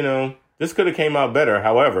 this could have came out better.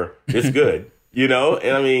 However, it's good, And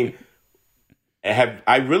I mean,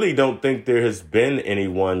 I really don't think there has been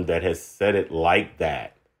anyone that has said it like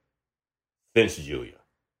that since Julia.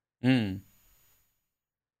 I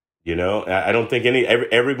don't think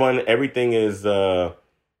everything is. No,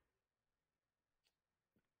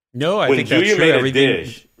 I when think Julia that's true. made Everything... a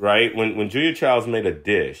dish, right? When Julia Childs made a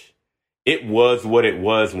dish, it was what it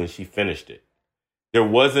was when she finished it. There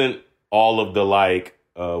wasn't all of the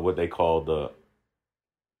what they call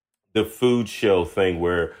the food show thing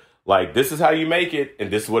where like this is how you make it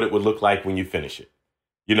and this is what it would look like when you finish it.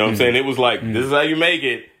 You know what I'm saying? It was like this is how you make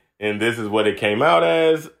it and this is what it came out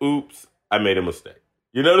as. Oops, I made a mistake.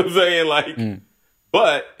 You know what I'm saying? Like,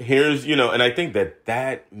 but here's and I think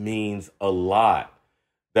that means a lot.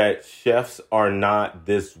 That chefs are not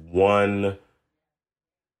this one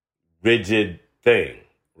rigid thing,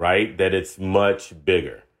 right? That it's much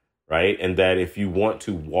bigger, right? And that if you want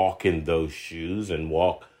to walk in those shoes and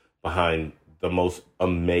walk behind the most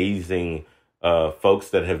amazing folks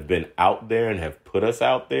that have been out there and have put us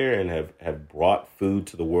out there and have brought food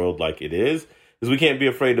to the world like it is we can't be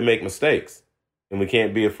afraid to make mistakes. And we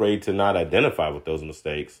can't be afraid to not identify with those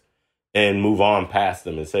mistakes and move on past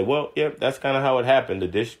them and say, well, yeah, that's kind of how it happened. The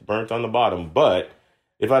dish burnt on the bottom. But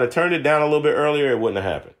if I'd have turned it down a little bit earlier, it wouldn't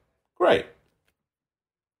have happened. Great.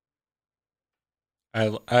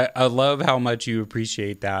 I love how much you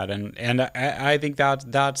appreciate that, and I think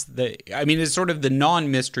it's sort of the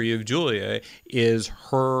non-mystery of Julia is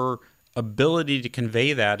her ability to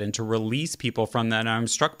convey that and to release people from that. And I'm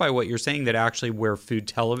struck by what you're saying, that actually where food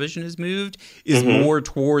television has moved is more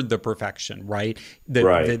toward the perfection, right?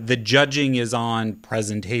 The judging is on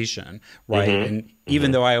presentation, right? And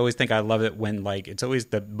even though I always think I love it when like it's always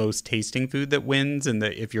the most tasting food that wins, and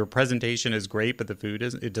if your presentation is great but the food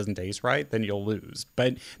it doesn't taste right, then you'll lose.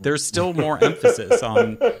 But there's still more emphasis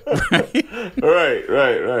on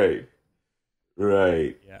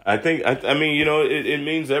Right. Yeah. I think, I mean, you know, it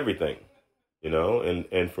means everything, you know,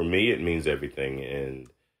 and for me, it means everything. And,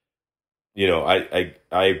 you know,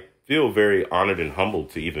 I feel very honored and humbled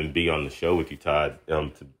to even be on the show with you, Todd,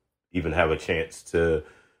 to even have a chance to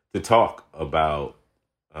talk about,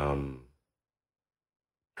 kind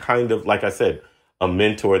of, like I said, a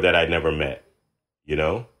mentor that I never met, you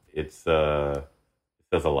know, it says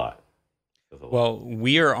a lot. Well,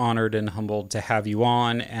 we are honored and humbled to have you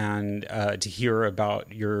on and to hear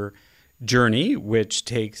about your journey, which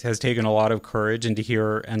has taken a lot of courage, and to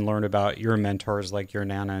hear and learn about your mentors like your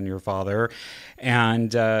Nana and your father,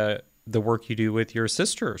 and the work you do with your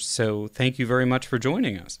sister. So thank you very much for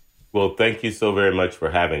joining us. Well, thank you so very much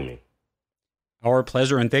for having me. Our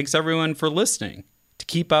pleasure, and thanks everyone for listening. To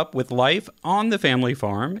keep up with life on the family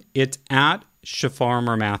farm, it's at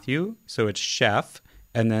Farmer Matthew, so it's chef,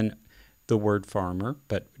 and then the word farmer,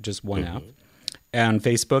 but just one F, on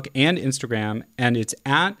Facebook and Instagram, and it's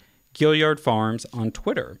at Gilliard Farms on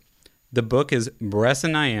Twitter. The book is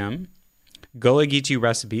Bresenayam, Gullah-Geechee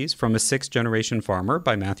Recipes from a Sixth-Generation Farmer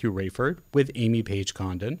by Matthew Raiford with Amy Page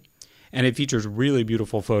Condon, and it features really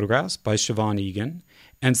beautiful photographs by Siobhan Egan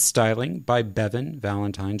and styling by Bevan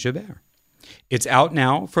Valentine Gibert. It's out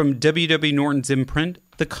now from W.W. Norton's imprint,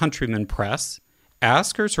 The Countryman Press.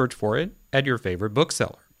 Ask or search for it at your favorite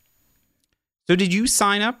bookseller. So did you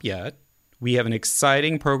sign up yet? We have an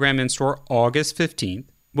exciting program in store August 15th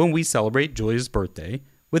when we celebrate Julia's birthday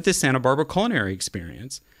with the Santa Barbara Culinary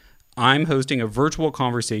Experience. I'm hosting a virtual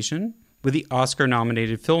conversation with the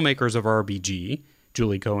Oscar-nominated filmmakers of RBG,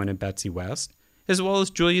 Julie Cohen and Betsy West, as well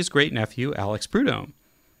as Julia's great-nephew, Alex Prudhomme.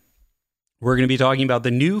 We're going to be talking about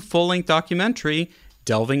the new full-length documentary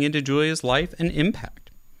delving into Julia's life and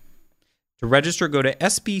impact. To register, go to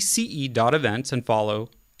sbce.events and follow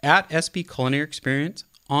at SB Culinary Experience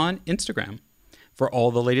on Instagram. For all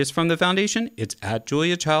the latest from the Foundation, it's at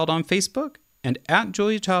Julia Child on Facebook and at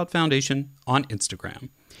Julia Child Foundation on Instagram.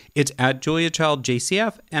 It's at Julia Child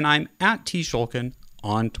JCF, and I'm at T. Shulkin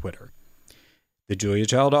on Twitter. The Julia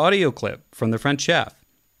Child audio clip from The French Chef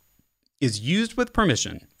is used with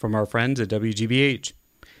permission from our friends at WGBH.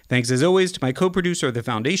 Thanks as always to my co-producer of the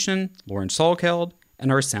Foundation, Lauren Salkeld,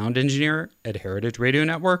 and our sound engineer at Heritage Radio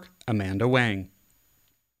Network, Amanda Wang.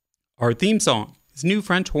 Our theme song is New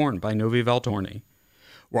French Horn by Novi Valtorni.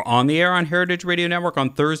 We're on the air on Heritage Radio Network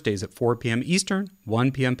on Thursdays at 4 p.m. Eastern,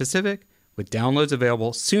 1 p.m. Pacific, with downloads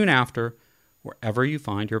available soon after wherever you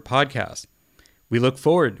find your podcast. We look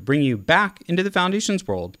forward to bringing you back into the Foundation's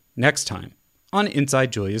world next time on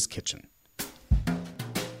Inside Julia's Kitchen.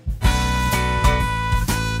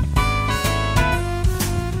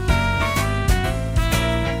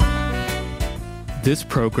 This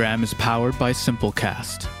program is powered by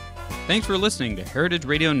Simplecast. Thanks for listening to Heritage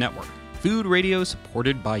Radio Network, food radio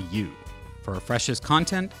supported by you. For our freshest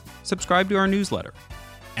content, subscribe to our newsletter.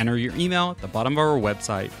 Enter your email at the bottom of our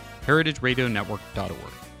website,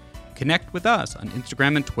 heritageradionetwork.org. Connect with us on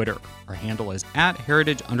Instagram and Twitter. Our handle is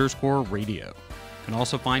 @heritage_radio. You can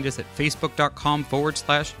also find us at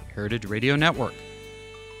facebook.com/Heritage Radio Network.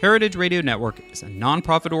 Heritage Radio Network is a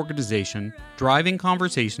nonprofit organization driving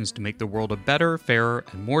conversations to make the world a better, fairer,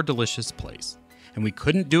 and more delicious place. And we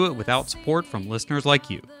couldn't do it without support from listeners like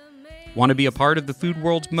you. Want to be a part of the food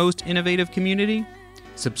world's most innovative community?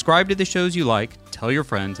 Subscribe to the shows you like, tell your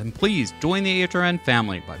friends, and please join the HRN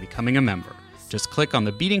family by becoming a member. Just click on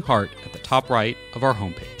the beating heart at the top right of our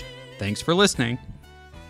homepage. Thanks for listening.